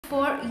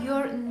for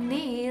your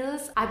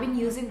nails, I've been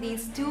using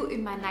these two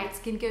in my night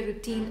skincare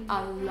routine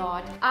a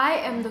lot. I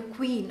am the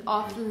queen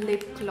of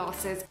lip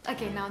glosses.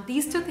 Okay, now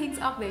these two things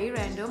are very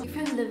random. If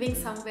you're living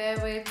somewhere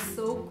where it's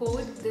so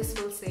cold, this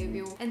will save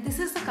you. And this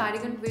is the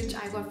cardigan which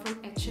I got from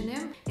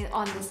H&M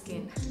on the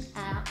skin.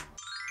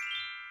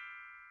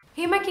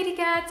 Hey my kitty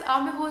cats,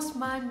 I'm your host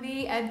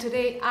Manvi, and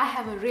today I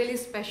have a really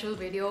special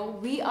video.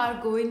 We are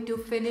going to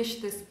finish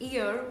this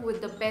year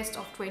with the best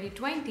of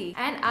 2020,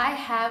 and I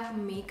have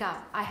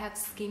makeup, I have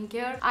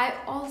skincare, I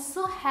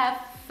also have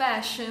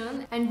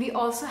fashion, and we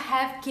also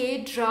have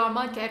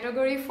K-drama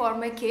category for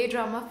my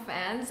K-drama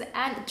fans,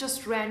 and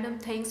just random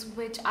things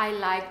which I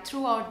like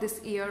throughout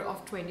this year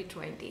of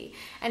 2020.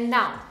 And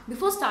now,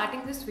 before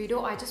starting this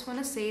video, I just want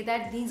to say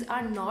that these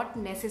are not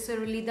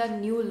necessarily the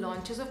new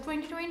launches of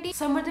 2020.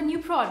 Some are the new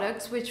products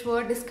which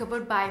were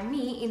discovered by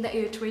me in the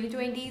year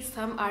 2020.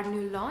 Some are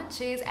new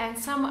launches and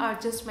some are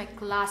just my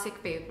classic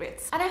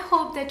favorites. And I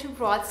hope that you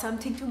brought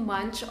something to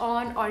munch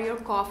on or your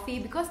coffee,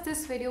 because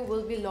this video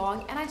will be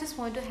long and I just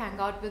want to hang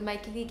out with my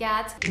kitty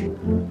cats.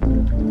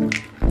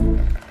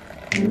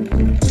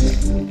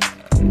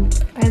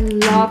 I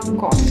love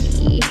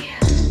coffee.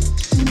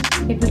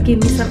 It will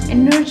give me some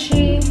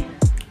energy.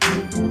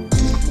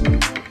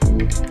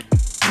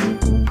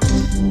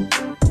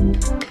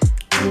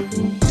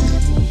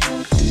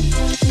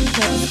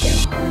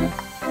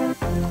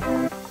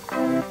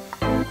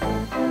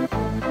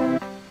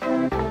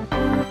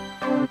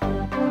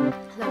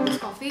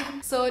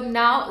 So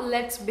now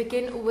let's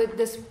begin with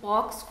this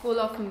box full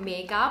of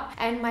makeup,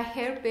 and my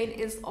hairpin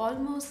is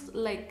almost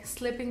like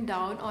slipping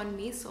down on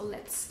me, so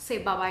let's say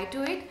bye-bye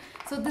to it.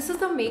 So this is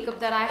the makeup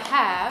that I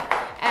have,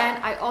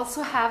 and I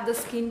also have the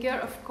skincare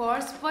of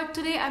course, but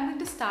today I'm going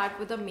to start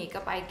with the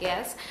makeup I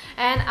guess.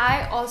 And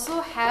I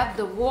also have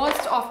the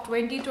worst of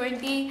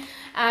 2020,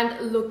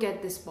 and look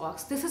at this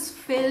box. This is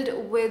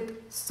filled with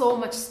so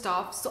much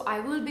stuff, so I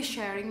will be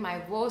sharing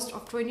my worst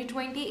of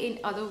 2020 in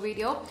other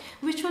video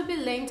which will be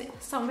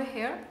linked somewhere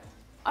here.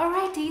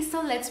 Alrighty,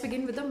 so let's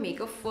begin with the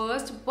makeup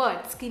first,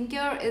 but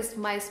skincare is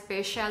my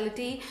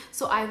specialty,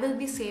 so I will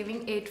be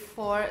saving it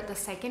for the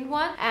second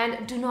one.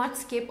 And do not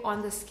skip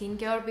on the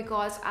skincare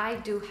because I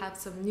do have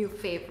some new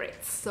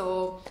favorites.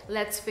 So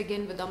let's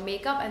begin with the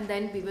makeup and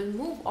then we will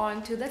move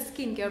on to the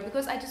skincare,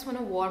 because I just want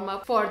to warm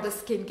up for the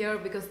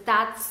skincare because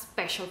that's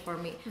special for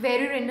me.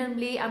 Very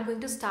randomly, I'm going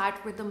to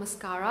start with the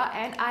mascara,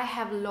 and I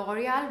have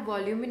L'Oreal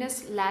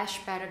Voluminous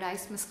Lash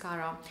Paradise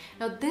Mascara.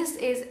 Now this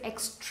is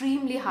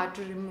extremely hard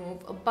to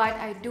remove, but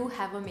I do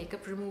have a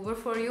makeup remover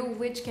for you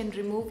which can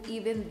remove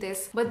even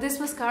this. But this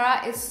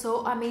mascara is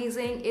so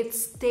amazing. It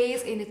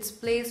stays in its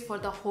place for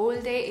the whole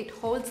day. It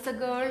holds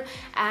the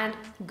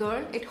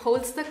it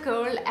holds the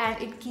curl,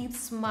 and it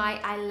keeps my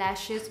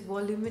eyelashes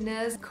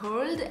voluminous,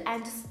 curled,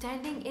 and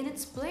standing in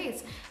its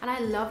place, and I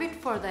love it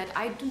for that.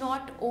 I do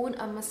not own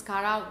a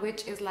mascara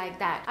which is like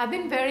that. I've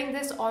been wearing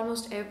this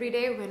almost every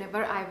day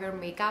whenever I wear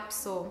makeup,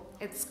 so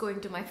it's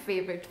going to my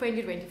favorite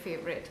 2020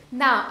 favorite.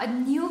 Now a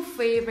new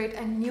favorite,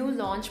 a new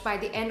launch by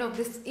the end of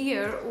this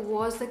year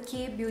was the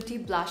K Beauty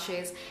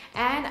blushes,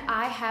 and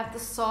I have the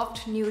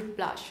soft nude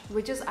blush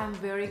which is I'm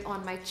wearing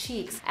on my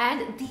cheeks,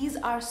 and these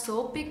are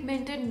so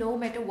pigmented. No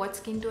matter what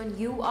skin tone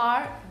you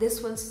are,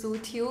 this will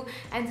suit you,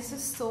 and this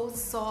is so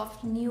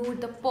soft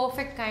nude, the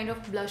perfect kind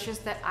of blushes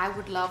that I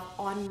would love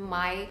on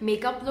my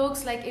makeup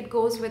looks. Like it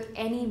goes with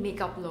any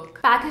makeup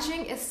look.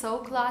 Packaging is so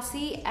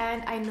classy,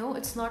 and I know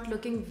it's not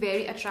looking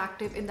very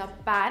attractive in the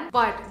pan,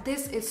 but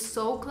this is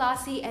so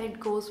classy and it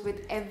goes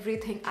with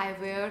everything I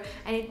wear,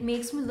 and it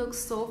makes me look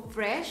so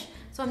fresh.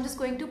 So I'm just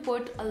going to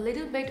put a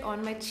little bit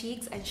on my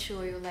cheeks and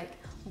show you, like,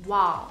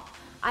 wow,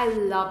 I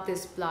love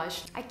this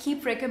blush. I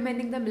keep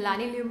recommending the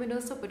Milani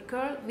Luminoso, but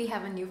girl, we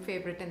have a new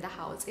favorite in the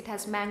house. It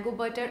has mango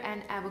butter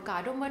and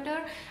avocado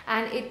butter,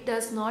 and it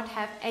does not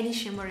have any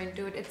shimmer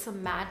into it. It's a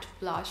matte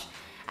blush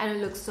and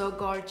it looks so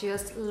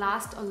gorgeous,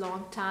 lasts a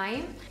long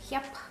time.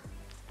 Yep,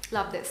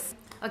 love this.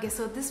 Okay,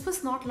 so this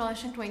was not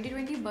launched in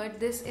 2020, but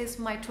this is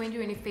my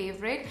 2020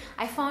 favorite.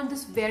 I found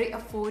this very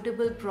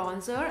affordable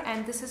bronzer,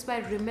 and this is by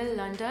Rimmel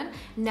London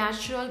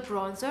Natural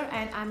Bronzer,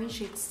 and I'm in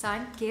shade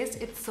Sun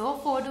Kissed. It's so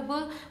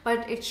affordable,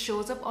 but it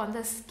shows up on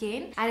the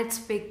skin, and it's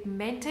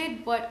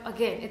pigmented, but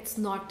again, it's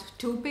not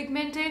too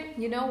pigmented,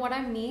 you know what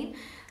I mean?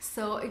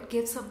 So it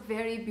gives a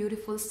very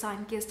beautiful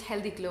sun-kissed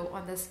healthy glow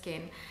on the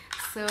skin.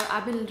 So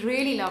I've been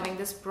really loving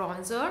this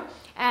bronzer.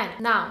 And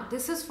now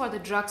this is for the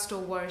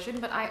drugstore version,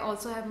 but I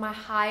also have my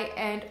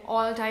high-end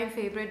all-time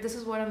favorite. This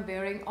is what I'm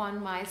wearing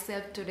on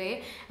myself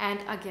today, and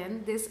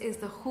again, this is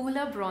the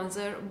Hoola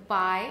bronzer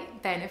by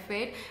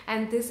Benefit,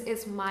 and this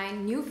is my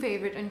new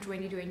favorite in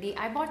 2020.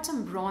 I bought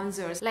some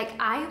bronzers, like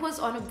I was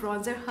on a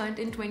bronzer hunt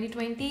in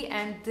 2020,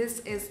 and this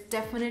is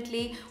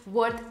definitely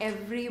worth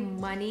every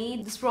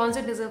money. This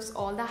bronzer deserves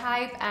all the the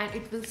hype and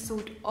it will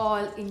suit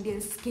all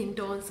Indian skin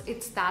tones.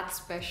 It's that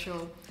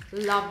special.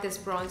 Love this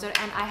bronzer,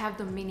 and I have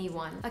the mini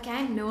one. Okay,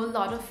 I know a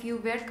lot of you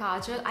wear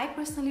kajal. I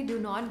personally do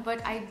not,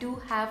 but I do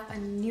have a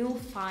new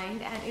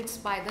find, and it's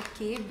by the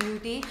K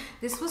Beauty.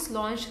 This was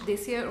launched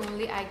this year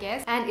only, I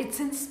guess, and it's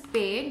in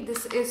Spain.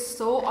 This is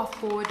so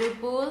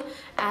affordable,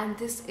 and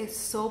this is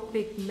so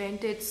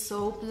pigmented,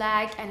 so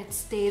black, and it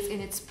stays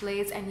in its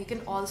place, and you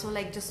can also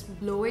like just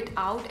blow it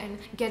out and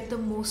get the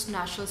most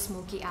natural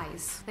smoky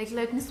eyes. Like,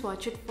 let me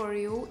swatch it for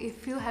you.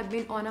 If you have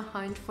been on a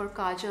hunt for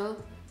kajal,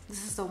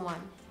 this is the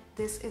one.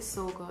 This is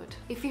so good.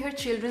 If you hear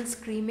children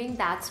screaming,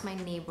 that's my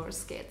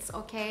neighbor's kids,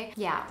 okay?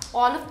 Yeah,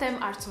 all of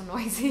them are so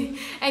noisy.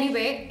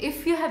 Anyway,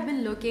 if you have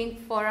been looking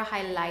for a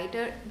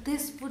highlighter,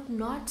 this would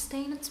not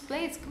stay in its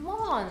place. Come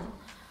on.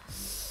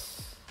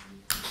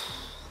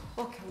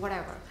 Okay,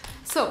 whatever.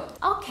 So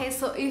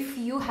if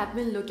you have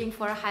been looking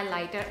for a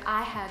highlighter,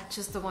 I have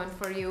just the one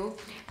for you,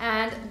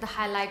 and the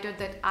highlighter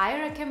that I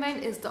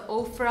recommend is the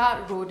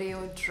Ofra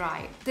Rodeo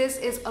Dry. This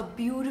is a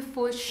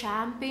beautiful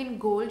champagne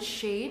gold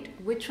shade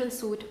which will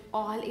suit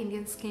all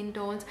Indian skin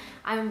tones.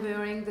 I'm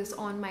wearing this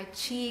on my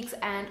cheeks,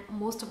 and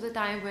most of the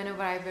time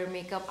whenever I wear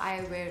makeup,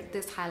 I wear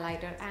this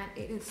highlighter, and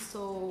it is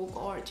so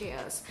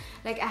gorgeous.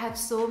 Like, I have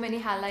so many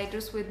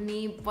highlighters with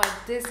me, but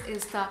this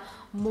is the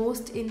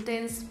most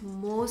intense,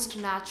 most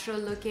natural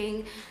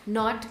looking,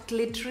 not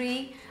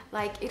glittery.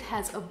 Like, it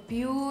has a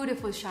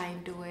beautiful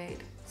shine to it.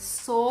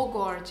 So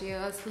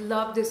gorgeous.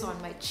 Love this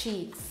on my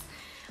cheeks.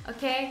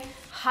 Okay,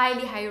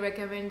 highly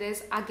recommend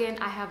this. Again,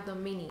 I have the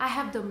mini. I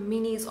have the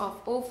minis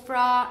of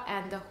Ofra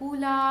and the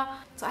Hoola.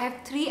 So I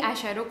have 3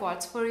 eyeshadow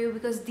quads for you,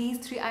 because these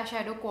 3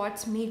 eyeshadow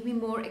quads made me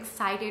more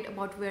excited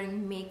about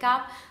wearing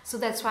makeup. So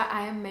that's why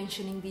I am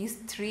mentioning these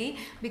 3,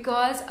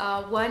 because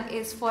one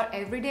is for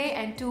everyday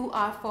and 2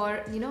 are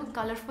for, you know,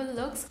 colorful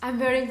looks. I'm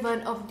wearing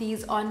one of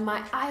these on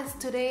my eyes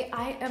today.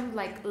 I am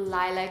like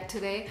lilac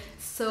today.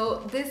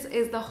 So this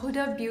is the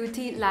Huda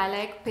Beauty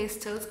Lilac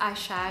Pastels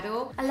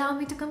eyeshadow. Allow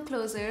me to come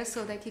closer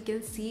so that you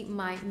can see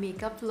my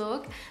makeup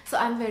look. So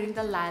I'm wearing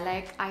the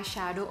lilac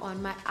eyeshadow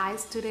on my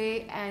eyes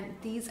today, and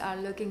these are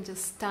looking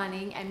just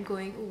stunning and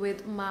going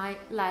with my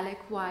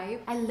lilac vibe.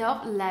 I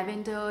love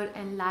lavender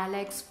and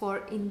lilacs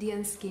for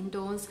Indian skin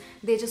tones.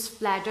 They just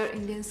flatter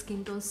Indian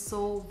skin tones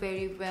so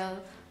very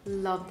well.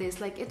 Love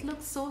this. Like, it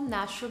looks so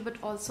natural but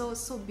also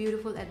so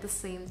beautiful at the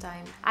same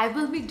time. I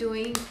will be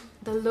doing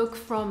the look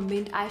from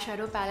Mint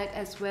eyeshadow palette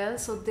as well.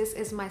 So this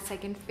is my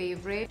second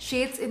favorite.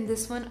 Shades in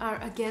this one are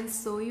again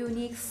so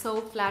unique,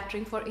 so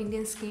flattering for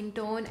Indian skin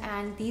tone,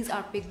 and these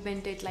are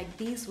pigmented. Like,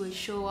 these will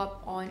show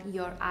up on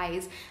your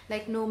eyes.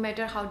 Like, no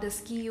matter how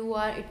dusky you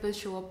are, it will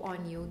show up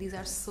on you. These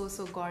are so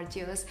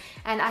gorgeous.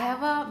 And I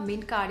have a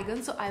mint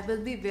cardigan, so I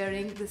will be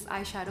wearing this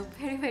eyeshadow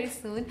very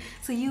soon.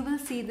 So you will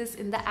see this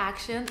in the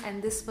action,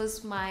 and this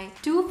was my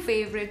 2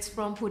 favorites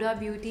from Huda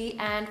Beauty.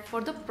 And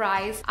for the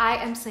price, I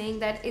am saying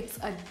that it's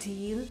a deal.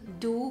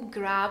 Do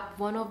grab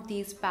one of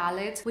these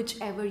palettes,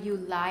 whichever you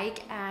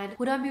like. And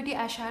Huda Beauty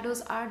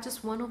eyeshadows are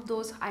just one of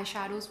those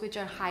eyeshadows which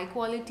are high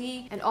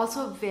quality and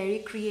also very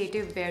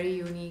creative, very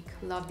unique.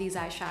 Love these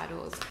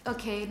eyeshadows.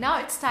 Okay, now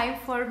it's time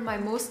for my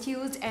most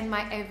used and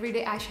my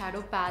everyday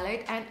eyeshadow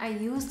palette, and I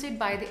used it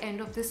by the end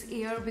of this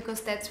year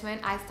because that's when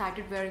I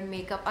started wearing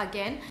makeup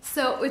again.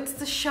 So it's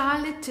the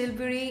Charlotte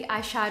Tilbury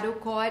eyeshadow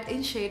quad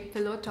in shade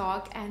Pillow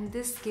Talk, and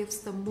this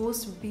gives the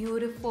most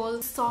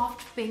beautiful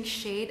soft pink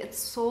shade. It's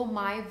so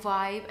my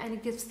vibe, and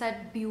it gives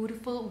that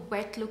beautiful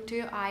wet look to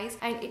your eyes,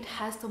 and it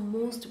has the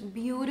most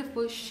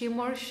beautiful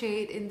shimmer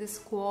shade in this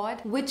quad,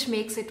 which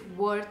makes it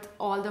worth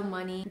all the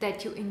money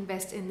that you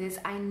invest in this.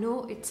 I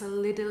know it's a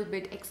little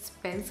bit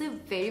expensive,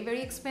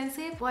 very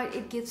expensive, but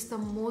it gives the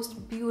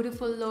most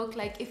beautiful look.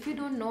 Like, if you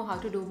don't know how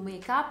to do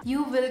makeup,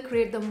 you will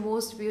create the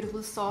most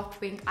beautiful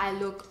soft pink eye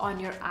look on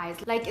your eyes.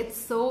 Like, it's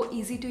so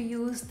easy to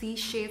use. These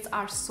shades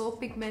are so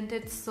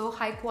pigmented, so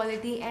high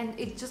quality, and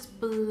it just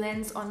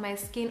blends on my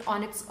skin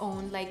on its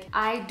own. Like,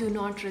 I do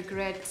not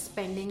regret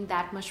spending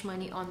that much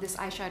money on this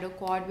eyeshadow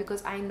quad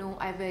because I know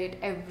I wear it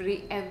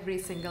every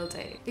single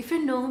day. If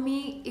you know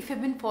me, if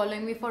you've been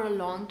following me for a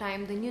long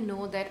time, then you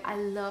know that I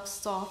love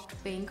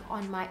soft pink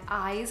on my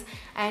eyes,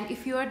 and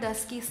if you are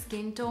dusky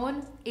skin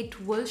tone,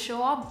 it will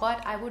show up,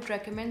 but I would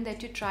recommend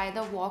that you try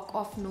the Walk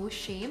of No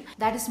Shame.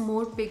 That is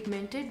more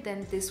pigmented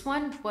than this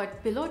one,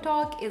 but Pillow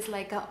Talk is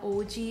like a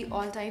OG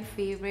all-time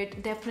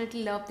favorite.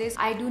 Definitely love this.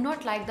 I do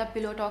not like the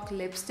Pillow Talk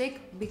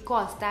lipstick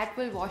because that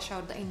will wash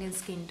out the Indian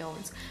skin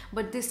tones,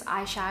 but this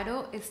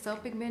eyeshadow is so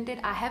pigmented.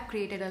 I have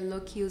created a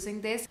look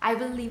using this. I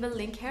will leave a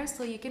link here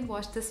so you can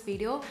watch this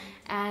video,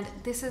 and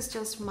this is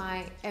just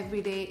my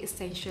everyday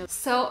essential.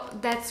 So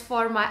that's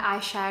for my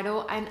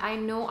eyeshadow, and I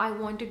know I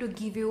wanted to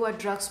give you a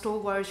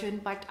drugstore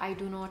version, but I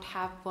do not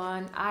have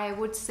one. I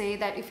would say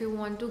that if you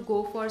want to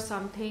go for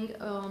something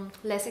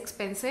less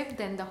expensive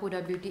than the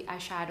Huda Beauty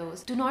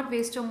eyeshadows, do not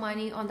waste your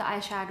money on the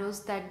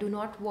eyeshadows that do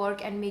not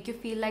work and make you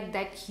feel like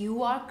that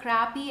you are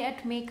crappy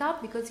at makeup.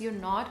 makeup, because you're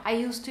not. I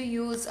used to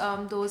use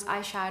those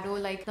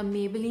eyeshadow, like the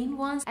Maybelline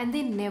ones, and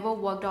they never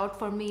worked out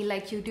for me.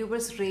 Like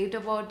YouTubers raved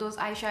about those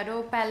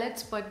eyeshadow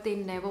palettes, but they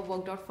never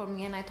worked out for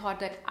me, and I thought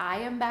that I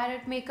am bad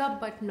at makeup,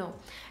 but no,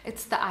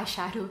 it's the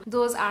eyeshadow.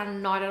 Those are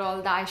not at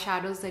all the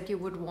eyeshadows that you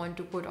would want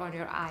to put on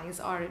your eyes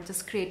or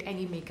just create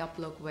any makeup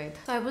look with.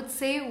 So I would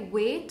say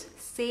wait,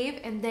 save,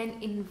 and then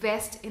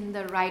invest in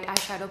the right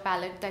eyeshadow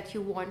palette that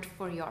you want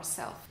for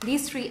yourself.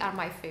 These three are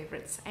my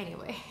favorites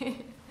anyway.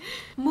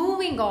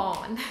 Moving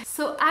on.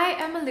 So I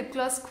am a lip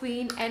gloss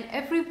queen, and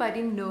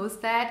everybody knows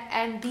that,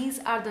 and these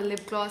are the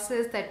lip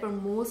glosses that were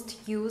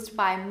most used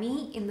by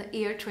me in the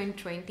year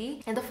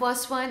 2020. And the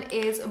first one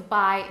is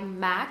by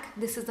MAC.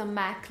 This is a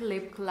MAC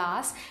lip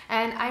gloss,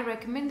 and I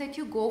recommend that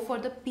you go for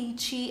the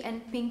peachy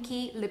and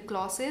pinky lip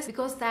glosses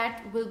because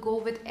that will go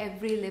with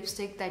every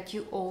lipstick that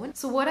you own.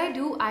 So what I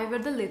do, I wear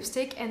the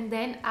lipstick and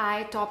then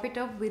I top it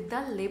up with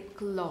the lip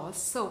gloss.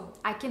 So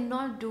I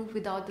cannot do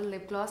without the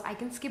lip gloss. I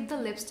can skip the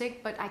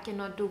lipstick, but I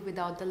cannot do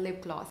without the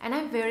lip gloss. And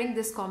I'm wearing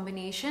this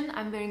combination.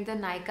 I'm wearing the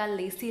Nykaa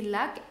Lacy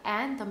Luck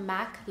and the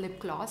MAC lip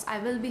gloss. I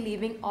will be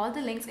leaving all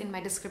the links in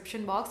my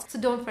description box, so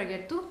don't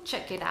forget to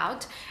check it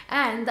out.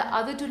 And the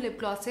other two lip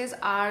glosses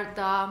are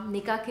the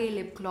Nykaa K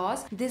lip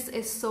gloss. This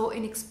is so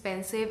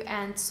inexpensive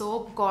and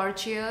so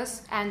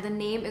gorgeous, and the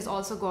name is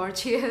also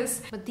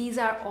gorgeous, but these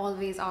are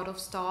always out of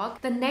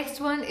stock. The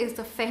next one is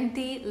the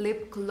Fenty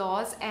lip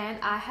gloss, and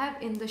I have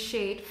in the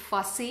shade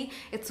Fussy.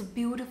 It's a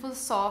beautiful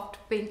soft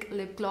pink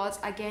lip gloss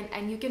again,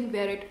 and you can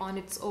wear it on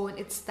its own.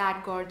 It's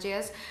that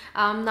gorgeous.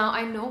 Now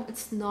I know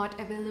it's not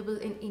available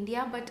in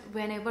India, but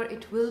whenever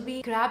it will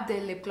be, grab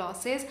their lip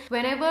glosses.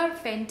 Whenever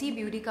Fenty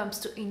Beauty comes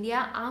to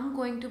India, I'm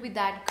going to be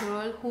that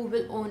girl who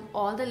will own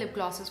all the lip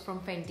glosses from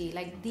Fenty.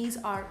 Like, these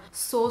are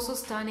so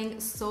stunning,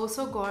 so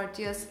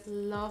gorgeous.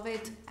 Love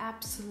it,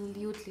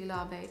 absolutely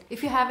love it.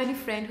 If you have any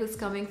friend who's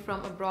coming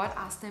from abroad,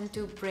 ask them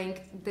to bring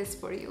this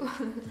for you.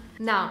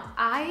 Now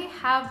I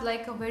have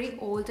like a very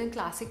old and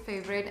classic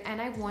favorite,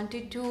 and I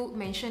wanted to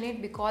mention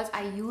it because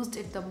I used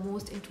it the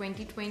most in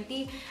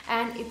 2020,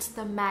 and it's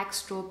the MAC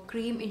Strobe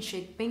Cream in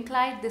shade Pink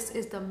Light. This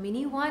is the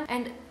mini one,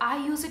 and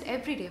I use it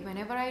every day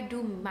whenever I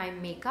do my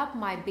makeup,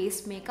 my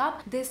base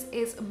makeup. This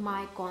is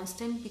my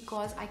constant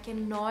because I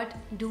cannot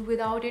do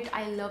without it.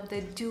 I love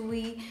the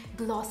dewy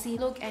glossy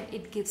look, and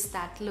it gives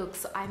that look.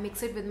 So I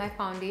mix it with my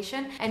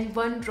foundation and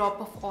one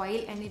drop of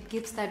oil, and it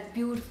gives that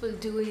beautiful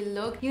dewy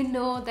look. You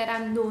know that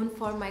I'm known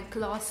for my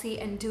glossy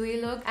and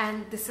dewy look,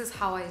 and this is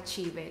how I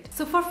achieve it.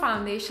 So for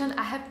foundation,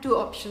 I have two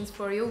options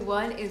for you.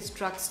 One is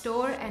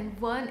drugstore and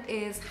one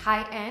is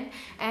high-end,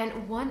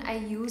 and one I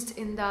used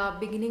in the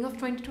beginning of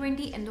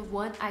 2020 and the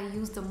one I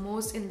used the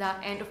most in the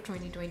end of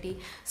 2020.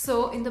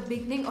 So in the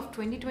beginning of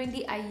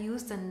 2020, I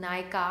used the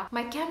Nykaa.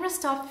 My camera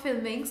stopped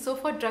filming, so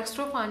for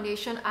drugstore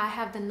foundation, I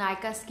have the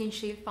Nykaa Skin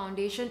Shield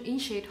foundation in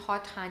shade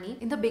Hot Honey.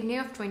 In the beginning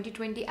of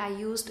 2020, I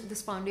used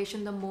this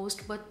foundation the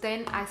most, but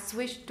then I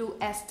switched to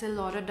Estee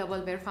Lauder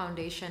Double Wear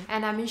foundation,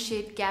 and I'm in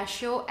shade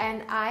Cashew,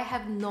 and I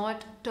have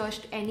not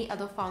touched any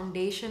other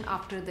foundation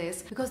after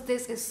this because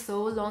this is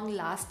so long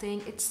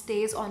lasting. It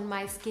stays on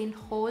my skin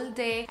whole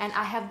day, and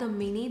I have the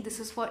mini. This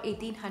is for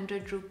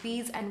 1800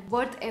 rupees and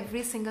worth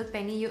every single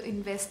penny you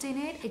invest in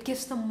it. It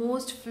gives the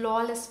most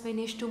flawless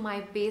finish to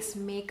my base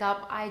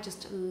makeup. I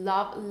just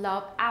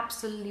love,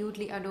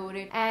 absolutely adore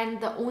it.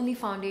 And the only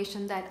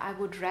foundation that I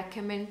would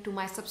recommend to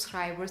my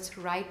subscribers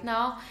right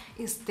now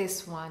is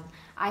this one.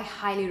 I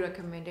highly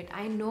recommend it.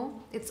 I know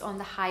it's on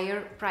the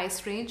higher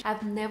price range.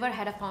 I've never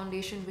had a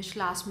foundation which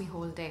lasts me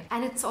whole day,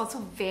 and it's also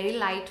very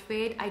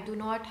lightweight. I do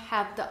not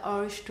have the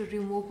urge to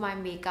remove my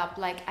makeup.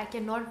 Like, I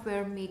cannot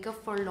wear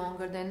makeup for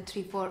longer than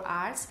 3-4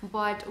 hours,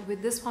 but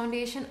with this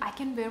foundation I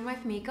can wear my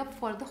makeup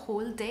for the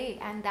whole day,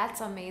 and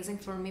that's amazing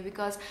for me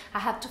because I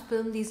have to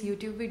film these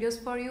YouTube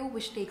videos for you,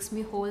 which takes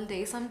me whole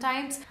day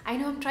sometimes. I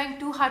know I'm trying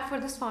too hard for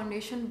this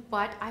foundation,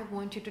 but I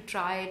want you to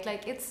try it.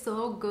 Like, it's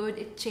so good.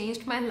 It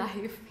changed my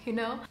life, you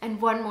know.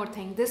 And one more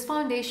thing, this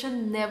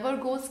foundation never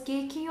goes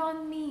cakey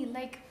on me.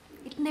 Like,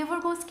 it never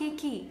goes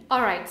cakey.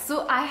 Alright,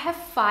 so I have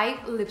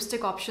 5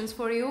 lipstick options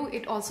for you.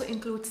 It also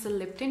includes the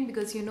lip tint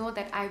because you know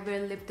that I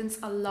wear lip tints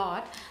a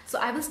lot. So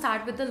I will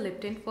start with the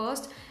lip tint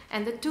first.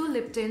 And the two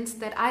lip tints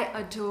that I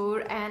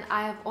adore and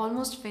I have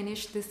almost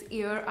finished this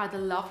year are the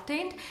Love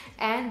Tint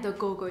and the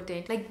Go Go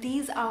Tint. Like,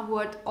 these are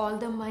worth all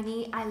the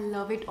money. I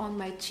love it on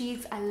my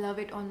cheeks. I love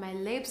it on my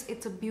lips.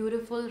 It's a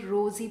beautiful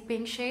rosy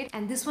pink shade,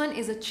 and this one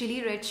is a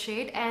chili red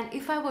shade. And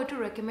if I were to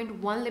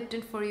recommend one lip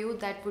tint for you,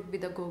 that would be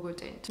the Go Go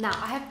Tint. Now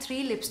I have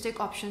 3 lipstick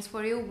options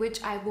for you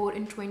which I wore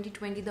in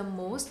 2020 the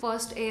most.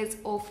 First is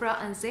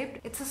Ofra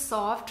Unzipped. It's a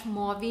soft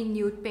mauve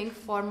nude pink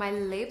for my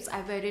lips.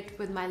 I wear it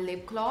with my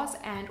lip gloss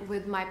and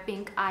with my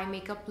pink eye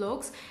makeup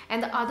looks.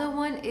 And the other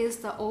one is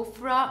the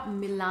Ofra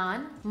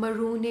Milan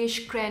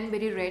maroonish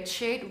cranberry red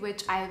shade,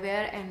 which I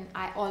wear and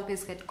I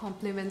always get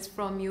compliments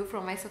from you,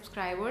 from my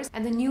subscribers.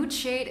 And the nude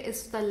shade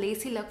is the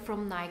Lacy Luck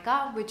from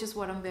Nykaa, which is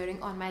what I'm wearing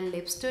on my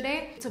lips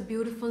today. It's a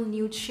beautiful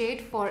nude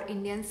shade for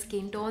Indian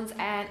skin tones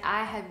and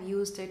I have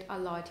used it a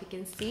lot. You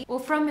can see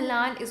Ofra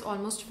Milan is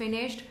almost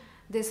finished.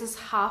 This is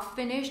half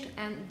finished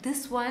and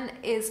this one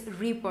is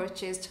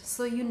repurchased.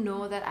 So you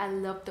know that I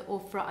love the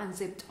Ofra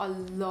Unzipped a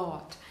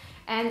lot.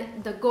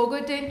 And the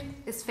Go-Go tint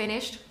is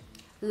finished.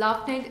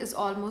 Love tint is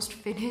almost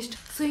finished.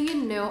 So you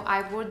know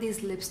I wore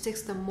these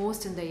lipsticks the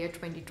most in the year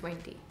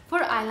 2020. For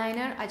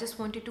eyeliner, I just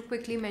wanted to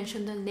quickly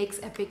mention the NYX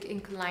Epic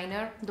Ink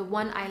Liner. The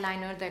one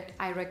eyeliner that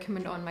I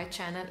recommend on my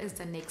channel is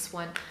the NYX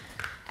one.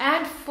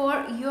 And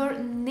for your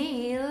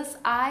nails,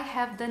 I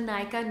have the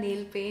Nykaa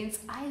nail paints.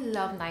 I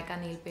love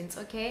Nykaa nail paints,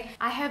 okay?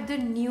 I have the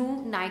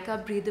new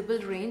Nykaa breathable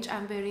range.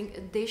 I'm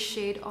wearing this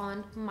shade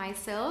on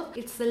myself.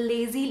 It's the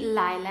Lazy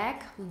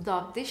Lilac.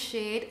 Love this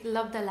shade.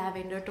 Love the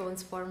lavender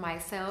tones for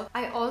myself.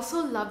 I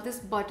also love this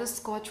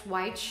butterscotch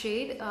white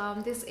shade.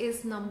 This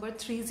is number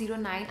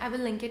 309. I will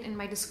link it in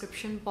my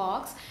description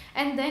box.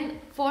 And then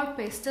for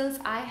pastels,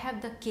 I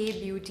have the K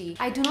Beauty.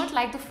 I do not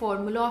like the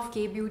formula of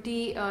K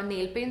Beauty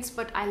nail paints,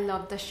 but I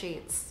love the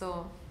shades.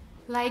 So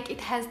like it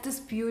has this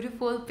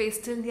beautiful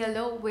pastel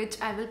yellow which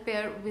I will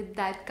pair with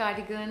that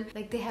cardigan.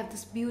 Like they have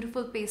this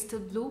beautiful pastel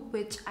blue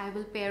which I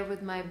will pair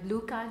with my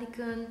blue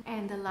cardigan,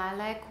 and the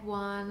lilac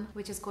one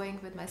which is going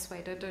with my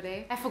sweater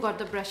today. I forgot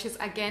the brushes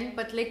again,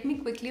 but let me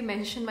quickly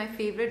mention my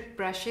favorite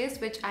brushes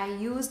which I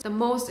used the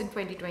most in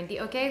 2020.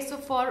 Okay, so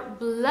for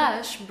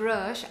blush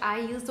brush, I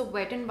use the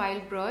Wet n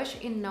Wild brush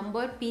in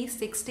number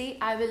P60.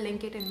 I will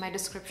link it in my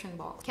description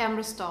box.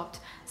 Camera stopped.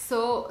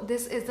 So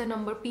this is the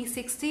number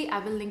P60. I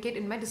will link it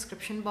in my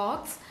description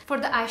box. For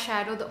the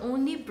eyeshadow, the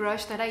only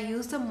brush that I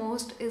use the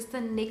most is the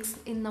NYX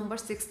in number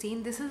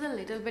 16. This is a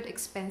little bit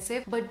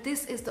expensive, but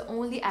this is the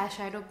only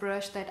eyeshadow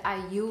brush that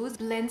I use.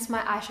 Blends my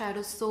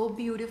eyeshadow so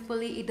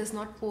beautifully. It does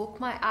not poke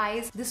my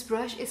eyes. This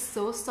brush is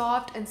so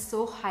soft and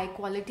so high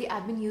quality.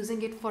 I've been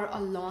using it for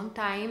a long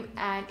time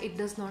and it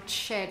does not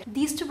shed.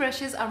 These two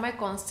brushes are my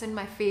constant,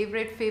 my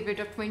favorite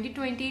of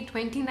 2020,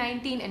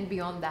 2019 and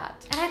beyond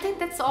that. And I think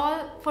that's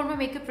all for my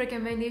makeup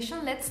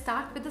recommendation. Let's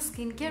start with the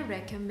skincare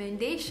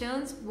recommendations,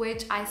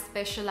 which I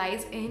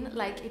specialize in,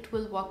 like it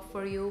will work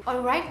for you.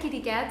 Alright kitty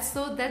cats,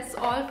 so that's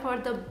all for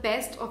the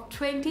best of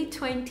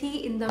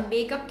 2020 in the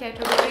makeup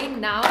category.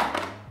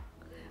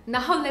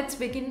 Now let's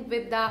begin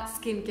with the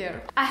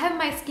skincare. I have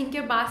my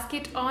skincare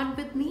basket on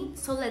with me,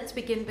 so let's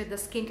begin with the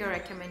skincare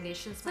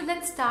recommendations. So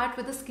let's start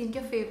with the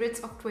skincare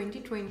favorites of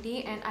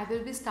 2020, and I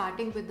will be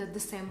starting with the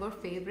December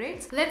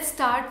favorites. Let's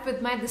start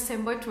with my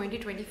December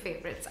 2020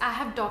 favorites. I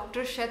have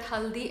Dr. Sheth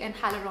Haldi and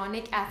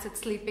Hyaluronic Acid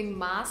Sleeping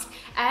Mask,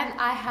 and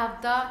I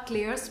have the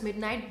Klairs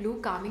Midnight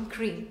Blue Calming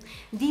Cream.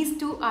 These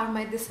two are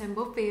my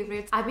December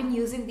favorites. I've been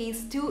using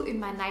these two in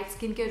my night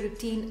skincare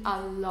routine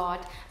a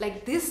lot.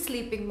 Like this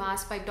sleeping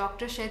mask by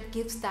Dr. Sheth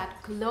gives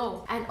that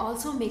glow and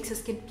also makes your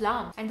skin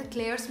plump, and the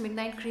Klairs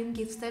Midnight Cream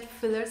gives that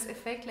fillers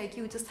effect, like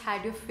you just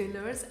had your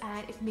fillers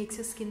and it makes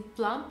your skin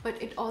plump,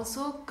 but it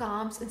also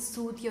calms and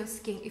soothes your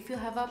skin. If you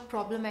have a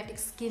problematic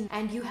skin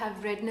and you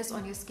have redness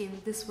on your skin,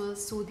 this will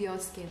soothe your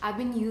skin. I've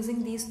been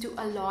using these two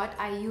a lot.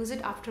 I use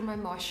it after my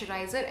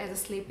moisturizer as a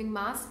sleeping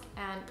mask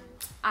and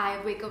I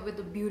wake up with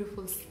a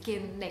beautiful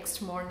skin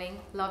next morning.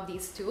 Love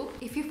these two.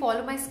 If you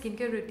follow my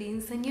skincare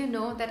routines, then you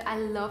know that I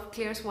love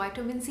Klairs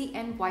Vitamin C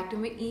and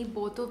Vitamin E,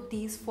 both of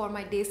these for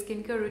my day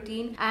skincare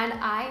routine. And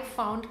I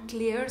found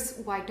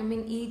Klairs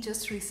Vitamin E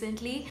just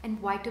recently and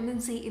Vitamin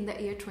C in the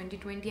year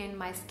 2020, and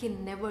my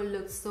skin never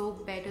looked so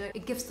better.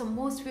 It gives the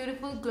most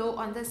beautiful glow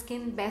on the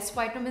skin. Best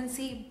Vitamin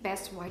C,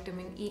 best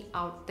Vitamin E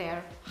out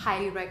there.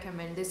 Highly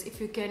recommend this if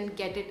you can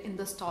get it in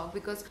the stock,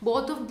 because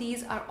both of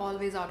these are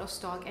always out of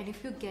stock, and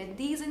if you get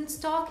these in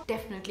stock,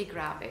 definitely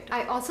grab it.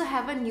 I also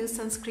have a new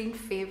sunscreen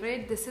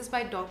favorite. This is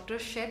by Dr.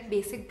 Sheth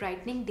Basic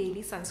Brightening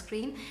Daily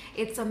Sunscreen.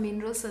 It's a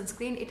mineral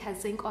sunscreen. It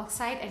has zinc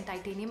oxide and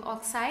titanium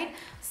oxide,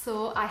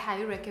 so I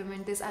highly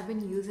recommend this. I've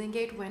been using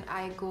it when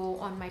I go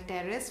on my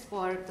terrace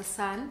for the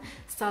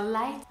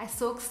sunlight. I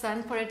soak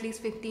sun for at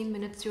least 15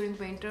 minutes during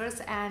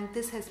winters, and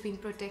this has been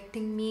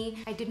protecting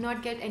me. I did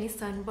not get any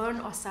sunburn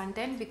or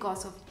suntan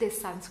because of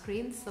this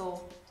sunscreen,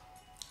 so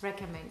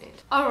recommend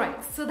it.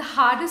 Alright, so the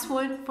hardest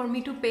one for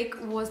me to pick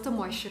was the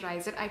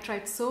moisturizer. I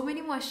tried so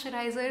many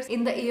moisturizers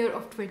in the year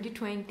of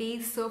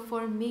 2020, so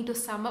for me to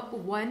sum up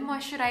one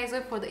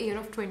moisturizer for the year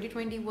of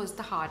 2020 was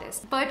the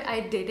hardest, but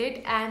I did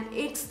it, and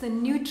it's the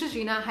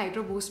Neutrogena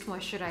Hydro Boost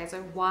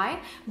Moisturizer.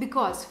 Why?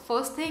 Because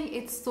first thing,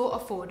 it's so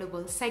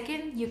affordable.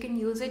 Second, you can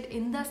use it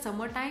in the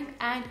summertime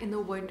and in the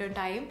winter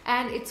time,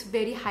 and it's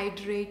very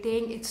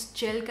hydrating. It's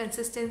gel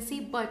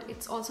consistency, but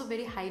it's also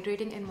very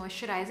hydrating and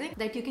moisturizing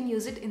that you can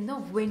use it in the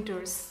winters.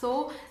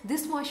 So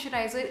this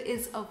moisturizer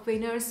is a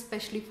winner,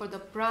 especially for the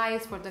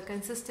price, for the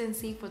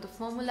consistency, for the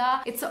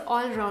formula. It's an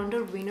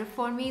all-rounder winner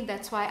for me.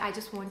 That's why I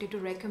just wanted to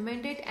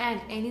recommend it,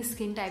 and any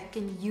skin type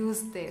can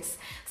use this.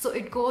 So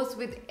it goes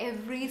with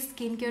every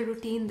skincare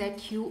routine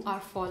that you are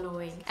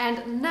following.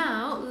 And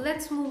now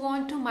let's move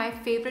on to my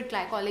favorite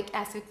glycolic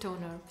acid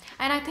toner,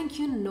 and I think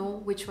you know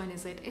which one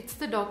is it. It's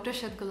the Dr.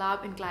 Sheth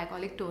Gulab and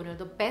Glycolic Toner.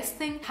 The best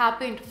thing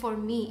happened for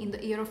me in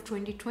the year of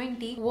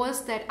 2020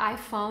 was that I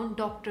found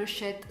Dr.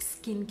 Sheth Sheth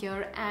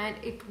skincare, and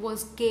it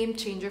was game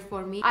changer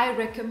for me. I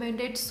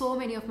recommended so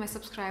many of my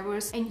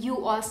subscribers and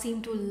you all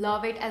seem to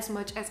love it as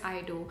much as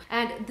I do.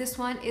 And this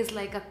one is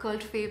like a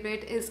cult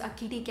favorite, is a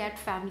kitty cat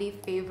family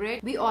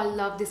favorite. We all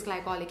love this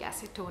glycolic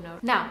acid toner.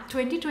 Now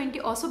 2020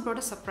 also brought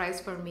a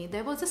surprise for me.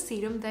 There was a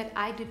serum that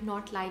I did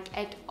not like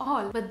at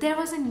all, but there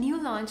was a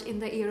new launch in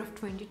the year of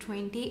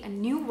 2020, a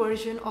new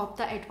version of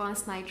the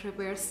Advanced Night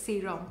Repair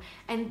Serum,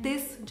 and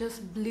this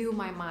just blew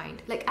my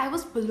mind. Like, I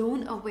was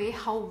blown away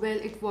how well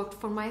it worked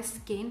for my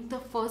skin. The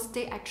first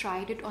day I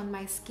tried it on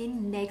my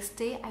skin, next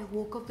day I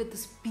woke up with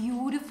this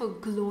beautiful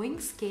glowing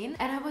skin,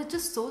 and I was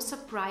just so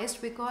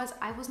surprised because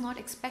I was not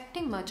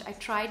expecting much. I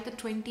tried the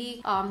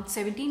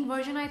 2017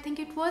 version, I think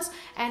it was,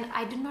 and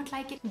I did not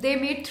like it. They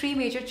made 3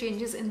 major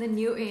changes in the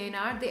new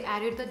ANR. They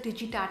added the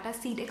digitata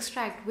seed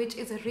extract, which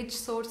is a rich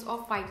source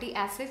of fatty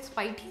acids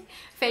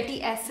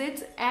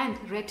and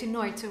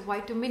retinoid, so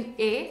vitamin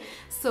A.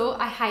 So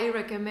I highly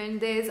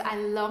recommend this. I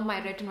love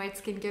my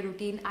retinoid skincare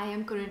routine. I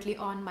am currently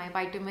on my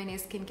vitamin A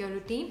skincare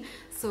routine,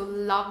 so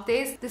love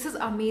this. This is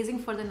amazing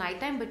for the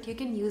nighttime, but you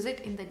can use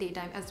it in the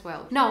daytime as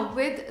well. Now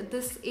with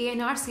this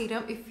ANR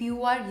serum, if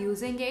you are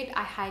using it,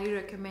 I highly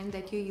recommend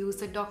that you use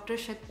the Dr.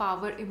 Sheth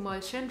Power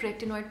Emulsion,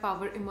 Retinoid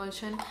Power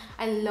Emulsion.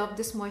 I love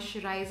this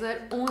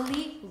moisturizer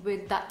only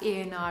with the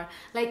ANR.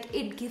 Like,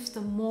 it gives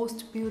the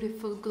most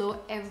beautiful glow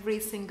every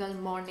single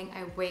morning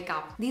I wake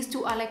up. These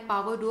two are like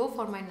power duo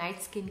for my night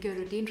skincare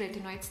routine,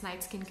 Retinoid's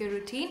night skincare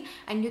routine,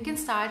 and you can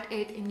start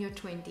it in your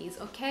 20s,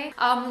 okay?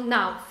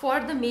 Now for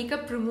the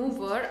makeup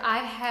remover, I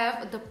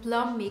have the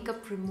Plum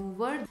makeup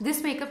remover.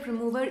 This makeup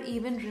remover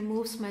even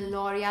removes my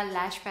L'Oreal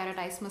Lash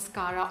Paradise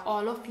mascara,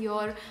 all of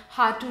your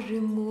hard to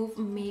remove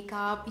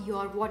makeup,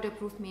 your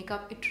waterproof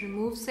makeup, it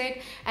removes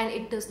it and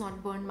it does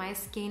not burn my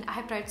skin. I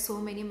have tried so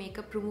many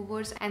makeup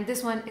removers and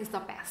this one is the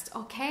best,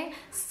 okay?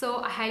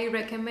 So I highly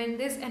recommend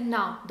this. And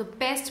now the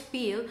best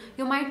peel,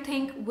 you might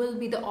think will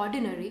be the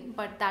Ordinary,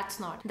 but that's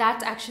not.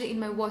 That's actually in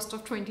my worst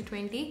of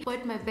 2020,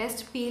 but my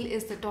best peel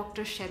is the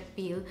Dr. Sheth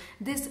peel.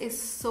 This is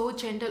so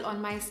gentle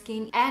on my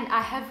skin and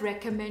I have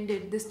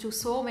recommended this to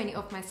so many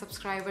of my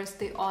subscribers.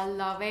 They all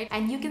love it,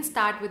 and you can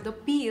start with the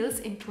peels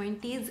in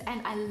 20s.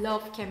 And I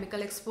love chemical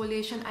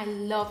exfoliation. I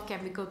love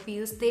chemical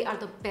peels. They are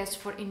the best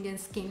for Indian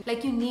skin.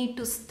 Like, you need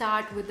to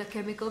start with the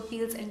chemical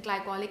peels and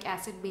glycolic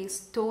acid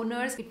based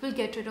toners. It will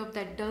get rid of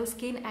that dull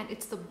skin and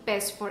it's the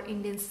best for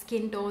Indian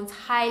skin tones.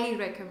 Highly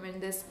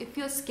recommend this. If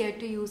you're scared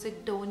to use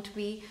it, don't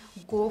be.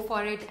 Go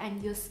for it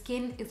and your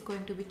skin is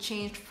going to be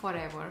changed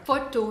forever. For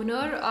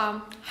toner,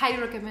 highly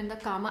recommend the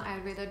Kama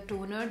Ayurveda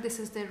toner. This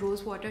is the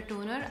rose water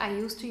toner. I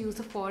used to use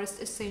the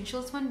Forest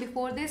Essentials one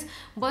before this,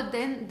 but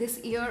then this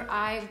year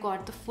I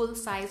got the full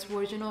size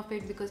version of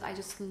it because I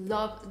just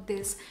love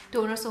this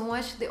toner so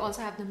much. They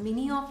also have the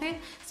mini of it,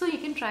 so you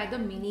can try the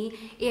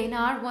mini.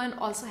 ANR one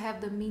also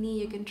have the mini.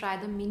 You can try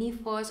the mini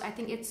first. I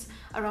think it's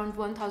around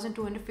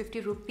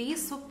 1250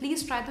 rupees, so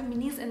please try the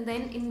minis and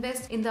then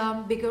invest in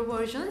the bigger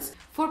versions.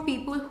 For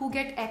people who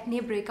get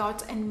acne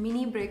breakouts and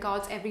mini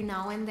breakouts every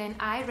now and then,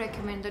 I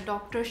recommend the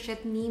Dr.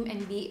 Sheth Neem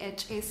and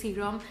BHA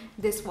serum.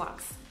 This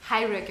works.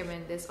 I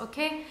recommend this,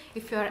 okay,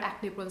 if you are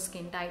acne prone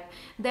skin type.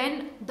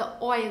 Then the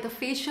oil, the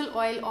facial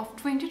oil of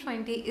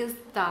 2020 is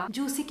the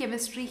Juicy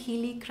Chemistry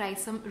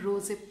Helichrysum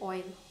Rosehip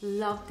oil.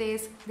 Love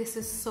this. This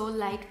is so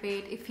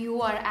lightweight. If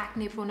you are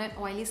acne prone and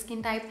oily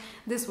skin type,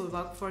 this will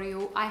work for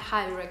you. I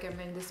highly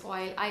recommend this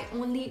oil. I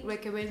only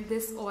recommend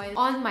this oil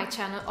on my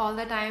channel all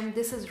the time.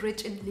 This is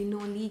rich in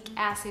linoleic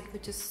acid,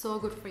 which is so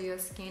good for your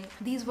skin.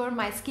 These were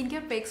my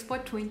skincare picks for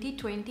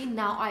 2020.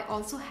 Now I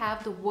also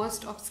have the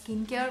worst of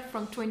skincare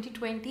from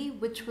 2020,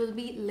 which will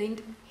be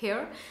linked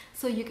here,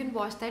 so you can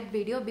watch that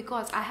video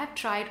because I have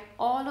tried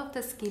all of the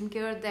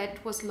skincare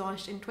that was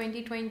launched in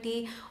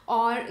 2020,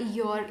 or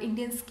your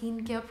Indian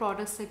skincare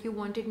products that you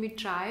wanted me to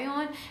try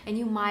on and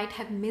you might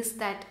have missed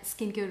that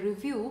skincare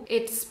review.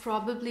 It's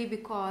probably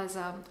because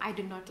I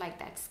did not like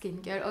that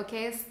skincare,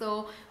 okay?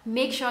 So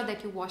make sure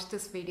that you watch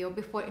this video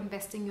before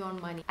investing your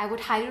money. I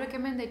would highly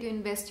recommend that you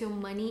invest your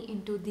money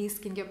into these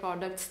skincare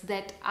products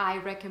that I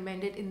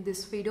recommended in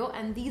this video,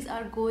 and these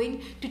are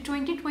going to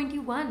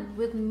 2021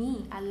 with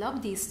me. I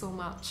love these so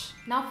much.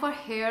 Now for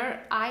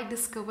hair, I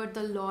discovered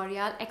the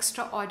L'Oreal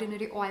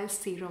Extraordinary Oil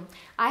Serum.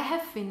 I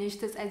have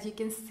finished this. As you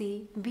can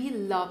see, we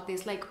love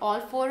this. Like, all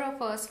 4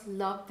 of us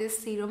love this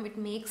serum. It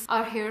makes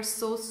our hair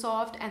so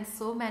soft and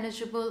so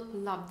manageable.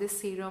 Love this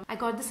serum. I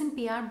got this in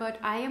PR, but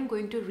I am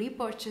going to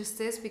repurchase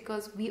this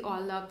because we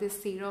all love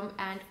this serum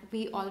and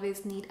we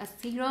always need a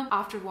serum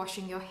after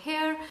washing your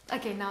hair.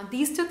 Okay, now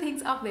these 2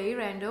 things are very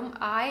random.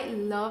 I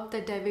love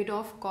the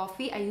Davidoff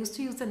coffee. I used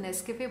to use the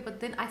Nescafe, but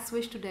then I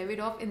switched to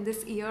Davidoff in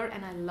this year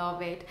and I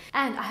love it.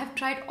 And I have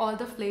tried all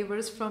the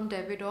flavors from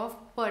Davidoff,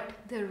 but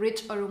the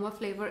rich aroma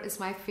flavor is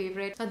my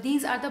favorite. Now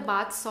these are the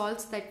bath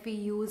salts that we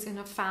use in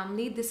a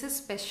family. This is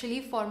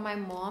specially for my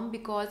mom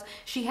because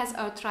she has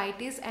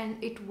arthritis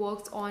and it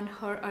works on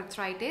her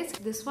arthritis.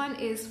 This one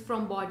is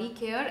from Body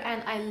Care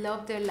and I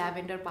love their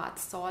lavender bath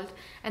salt,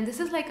 and this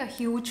is like a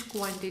huge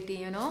quantity,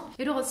 you know.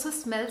 It also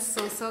smells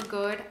so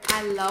good.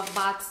 I love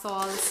bath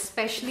salts,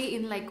 especially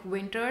in like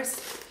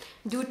winters.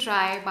 Do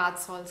try bath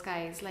salts,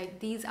 guys. Like,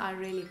 these are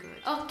really good.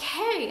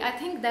 Okay, I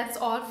think that's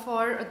all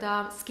for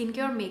the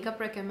skincare makeup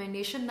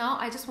recommendation. Now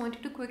I just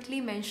wanted to quickly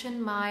mention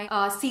my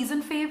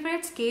season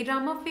favorites,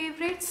 K-drama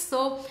favorites.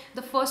 So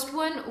the first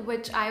one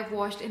which I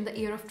watched in the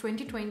year of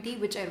 2020,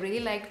 which I really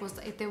liked, was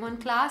the Itaewon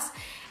Class.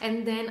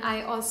 And then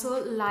I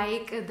also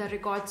like the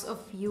Records of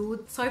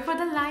Youth. Sorry for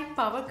the light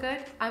power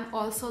cut. I'm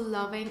also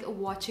loving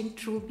watching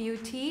True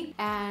Beauty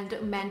and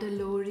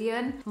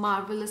Mandalorian,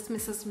 Marvelous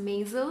Mrs.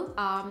 Maisel,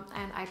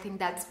 and I think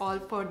that's all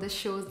for the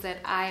shows that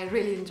I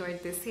really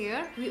enjoyed this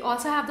year. We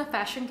also have the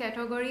fashion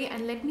category,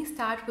 and let me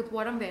start with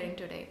what I'm wearing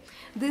today.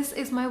 This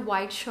is my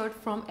white shirt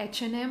from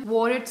H&M.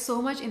 Wore it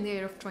so much in the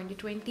year of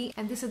 2020,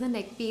 and this is the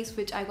neck piece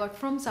which I got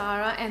from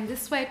Zara, and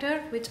this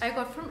sweater which I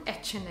got from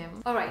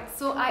H&M. Alright,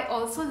 so I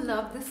also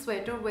love this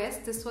sweater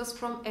vest. This was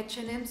from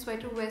H&M.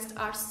 Sweater vests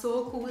are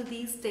so cool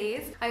these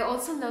days. I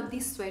also love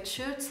these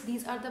sweatshirts.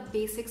 These are the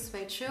basic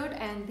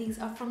sweatshirt, and these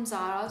are from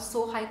Zara.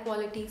 So high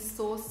quality,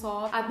 so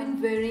soft. I've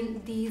been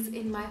wearing these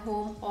in my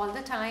home all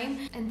the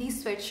time, and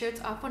these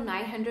sweatshirts are for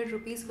 900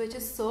 rupees, which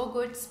is so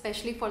good,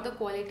 especially for the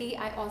quality.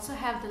 I also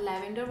have the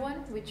lavender one,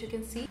 which you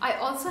can see. I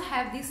also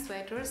have these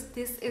sweaters.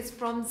 This is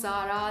from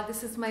Zara.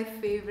 This is my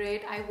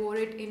favorite. I wore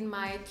it in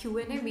my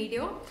Q&A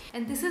video.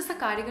 And this is the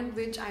cardigan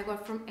which I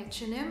got from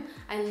H&M.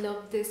 I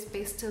love this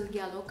pastel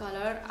yellow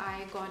color.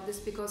 I got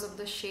this because of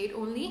the shade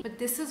only, but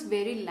this is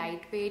very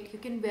lightweight. You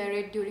can wear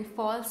it during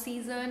fall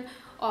season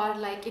or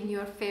like in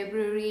your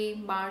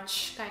February,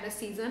 March kind of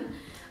season.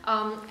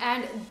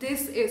 And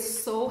this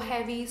is so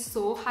heavy,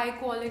 so high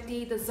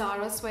quality, the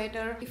Zara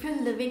sweater. If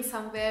you're living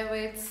somewhere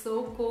where it's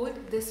so cold,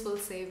 this will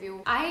save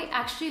you. I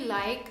actually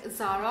like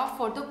Zara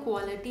for the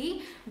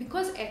quality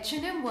because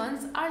H&M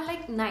ones are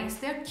like nice,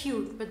 they're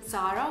cute, but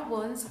Zara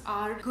ones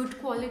are good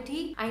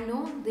quality. I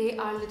know they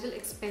are a little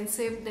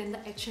expensive than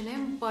the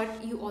H&M,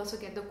 but you also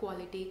get the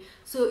quality.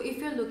 So if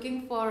you're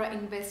looking for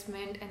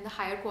investment and the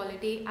higher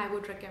quality, I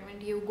would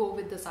recommend you go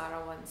with the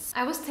Zara ones.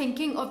 I was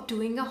thinking of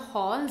doing a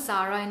haul,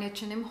 Zara and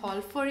H&M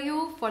haul for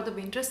you for the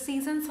winter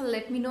season, so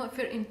let me know if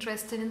you're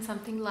interested in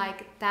something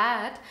like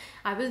that.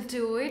 I will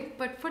do it,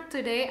 but for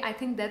today I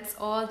think that's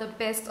all, the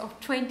best of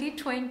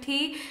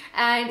 2020,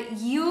 and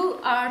you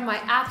are my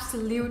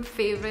absolute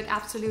favorite,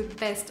 absolute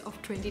best of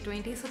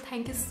 2020. So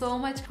thank you so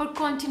much for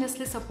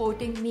continuously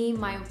supporting me,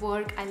 my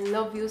work. I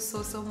love you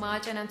so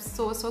much, and I'm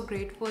so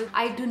grateful.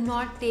 I do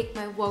not take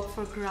my work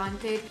for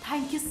granted.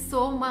 Thank you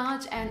so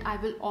much, and I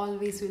will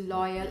always be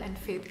loyal and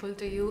faithful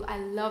to you. I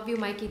love you,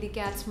 my kitty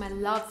cats, my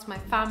loves, my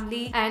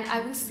family, and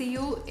I will see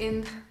you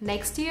in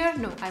next year.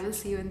 No, I will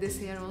see you in this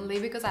year only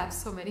because I have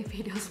so many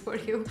videos for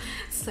you.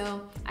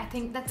 So I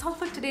think that's all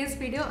for today's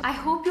video. I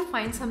hope you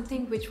find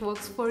something which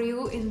works for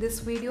you in this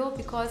video,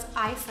 because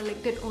I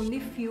selected only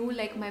few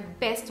like my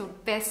best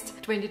of best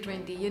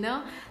 2020, you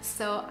know.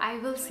 So I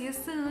will see you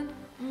soon.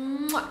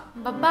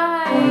 Bye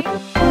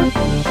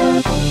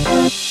bye.